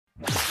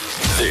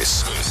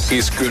This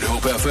is Good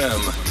Hope FM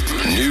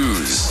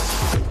News.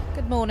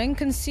 Good morning.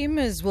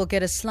 Consumers will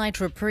get a slight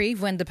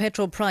reprieve when the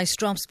petrol price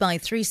drops by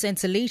 3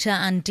 cents a litre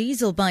and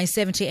diesel by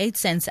 78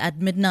 cents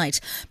at midnight.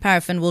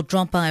 Paraffin will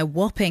drop by a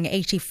whopping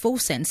 84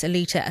 cents a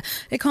litre.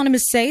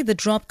 Economists say the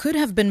drop could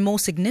have been more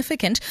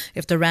significant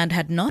if the rand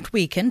had not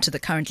weakened to the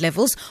current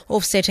levels,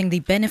 offsetting the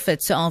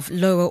benefits of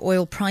lower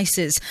oil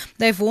prices.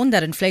 They've warned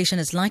that inflation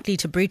is likely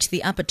to breach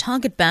the upper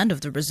target band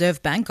of the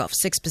Reserve Bank of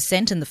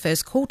 6% in the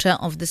first quarter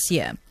of this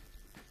year.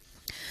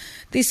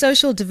 The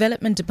Social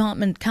Development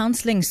Department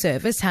Counselling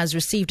Service has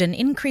received an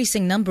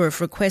increasing number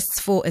of requests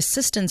for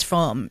assistance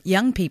from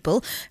young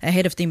people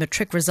ahead of the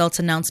matric results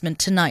announcement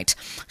tonight.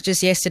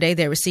 Just yesterday,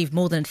 they received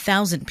more than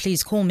 1,000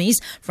 please call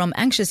me's from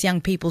anxious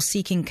young people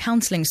seeking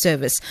counselling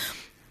services.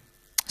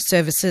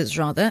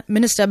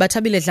 Minister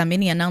Batabile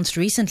Dlamini announced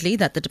recently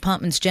that the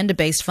department's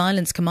Gender-Based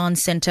Violence Command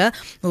Centre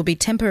will be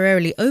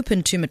temporarily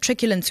open to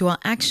matriculants who are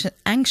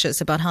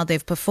anxious about how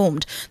they've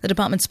performed. The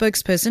department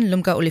spokesperson,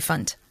 Lumka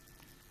Olifant.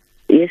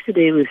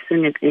 Yesterday, we've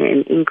seen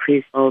an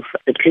increase of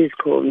the please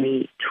call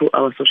me to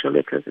our social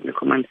workers in the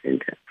command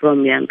center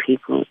from young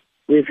people.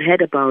 We've had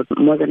about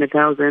more than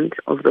 1,000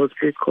 of those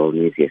please call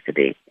me's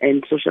yesterday,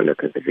 and social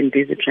workers have been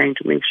busy trying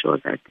to make sure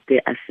that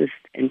they assist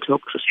and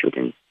talk to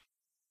students.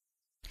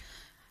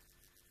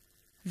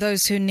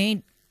 Those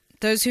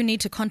who need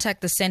to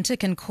contact the centre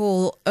can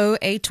call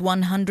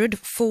 08100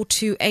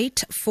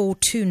 428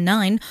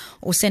 429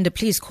 or send a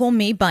please call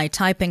me by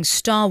typing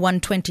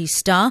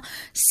 *120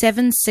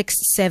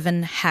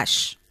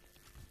 *767#.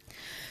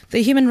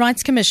 The Human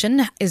Rights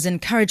Commission is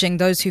encouraging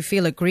those who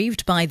feel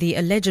aggrieved by the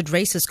alleged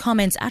racist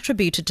comments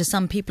attributed to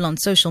some people on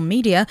social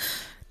media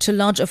to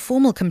lodge a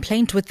formal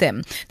complaint with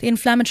them. The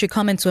inflammatory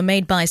comments were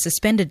made by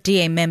suspended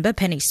DA member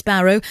Penny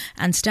Sparrow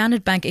and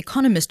Standard Bank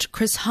economist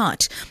Chris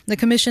Hart. The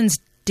Commission's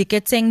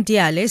Diketseng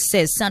Diale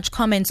says such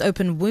comments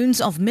open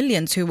wounds of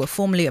millions who were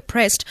formerly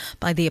oppressed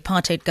by the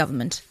apartheid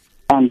government.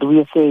 And we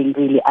are saying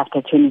really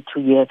after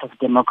 22 years of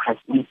democracy,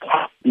 we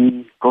can't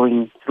be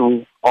going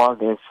through all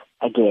this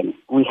again.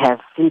 We have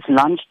since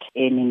launched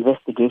an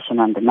investigation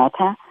on the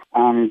matter,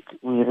 and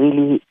we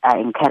really are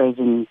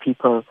encouraging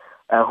people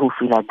who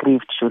feel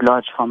aggrieved to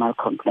lodge formal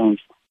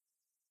complaints.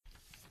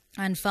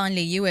 And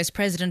finally, US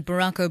President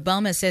Barack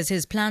Obama says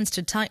his plans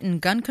to tighten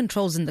gun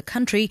controls in the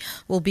country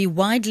will be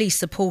widely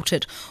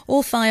supported.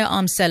 All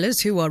firearm sellers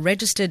who are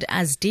registered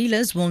as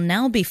dealers will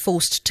now be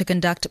forced to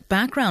conduct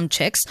background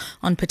checks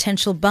on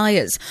potential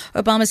buyers.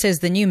 Obama says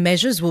the new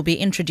measures will be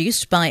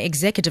introduced by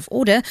executive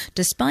order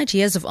despite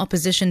years of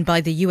opposition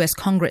by the US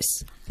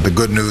Congress. The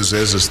good news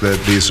is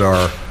that these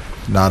are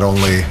not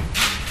only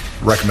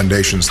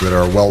recommendations that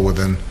are well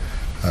within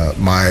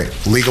my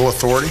legal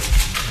authority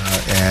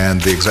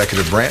and the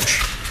executive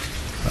branch,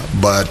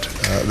 but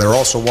there are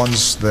also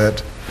ones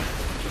that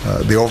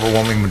the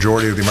overwhelming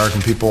majority of the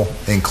American people,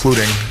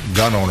 including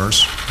gun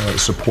owners,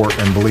 support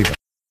and believe in.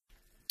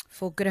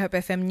 For Good Hope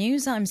FM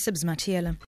News, I'm Sibs Matiela.